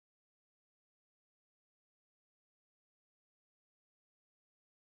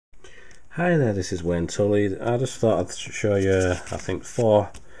Hi there, this is Tully. I just thought I'd show you, I think,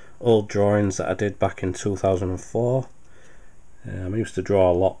 4 old drawings that I did back in 2004. I used to draw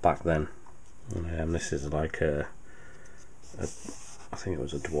a lot back then. This is like I think it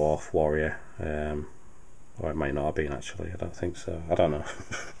was a dwarf warrior, or it might not have been actually, I don't think so, I don't know.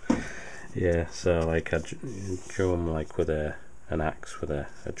 Yeah, so like I drew him like with an axe with a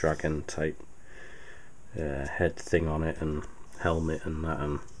dragon type head thing on it and helmet and that,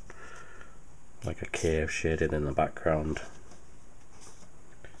 and like a cave shaded in the background.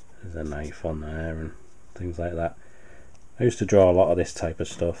 There's a knife on there and things like that. I used to draw a lot of this type of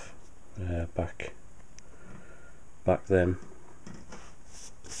stuff back then.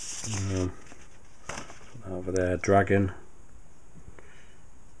 Over there, dragon.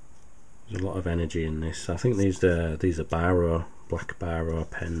 There's a lot of energy in this. I think these are Biro, black Biro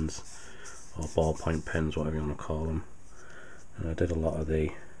pens, or ballpoint pens, whatever you want to call them. And I did a lot of the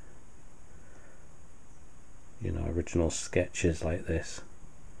original sketches like this.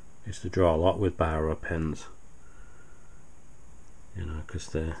 I used to draw a lot with Biro pens, because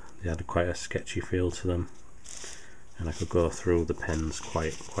they had quite a sketchy feel to them, and I could go through the pens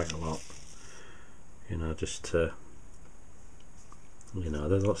quite a lot, just to,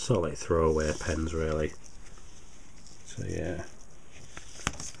 they're sort of like throwaway pens really. So yeah,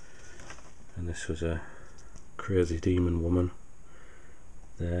 and this was a crazy demon woman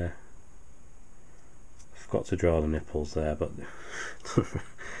there. Got to draw the nipples there, but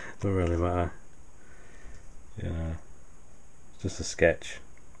don't really matter. It's just a sketch.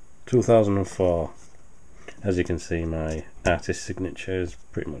 2004. As you can see, my artist signature has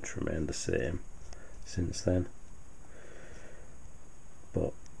pretty much remained the same since then.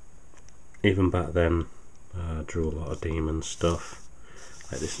 But even back then, I drew a lot of demon stuff.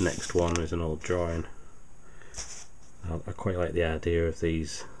 Like this next one is an old drawing. I quite like the idea of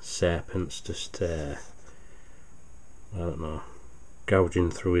these serpents just I don't know,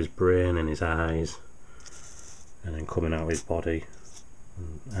 gouging through his brain and his eyes, and then coming out of his body,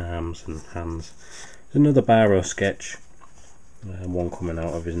 and arms and hands. There's another Biro sketch, one coming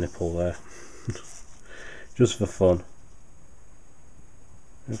out of his nipple there, just for fun.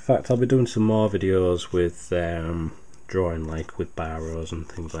 In fact, I'll be doing some more videos with drawing like with Biros and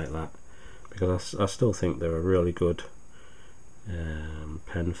things like that, because I still think they're a really good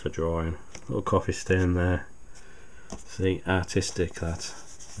pen for drawing. Little coffee stain there. See, artistic that.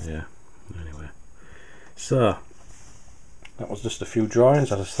 Yeah, anyway, so that was just a few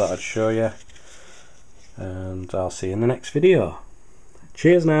drawings I just thought I'd show you, and I'll see you in the next video.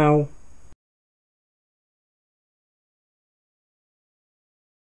 Cheers now.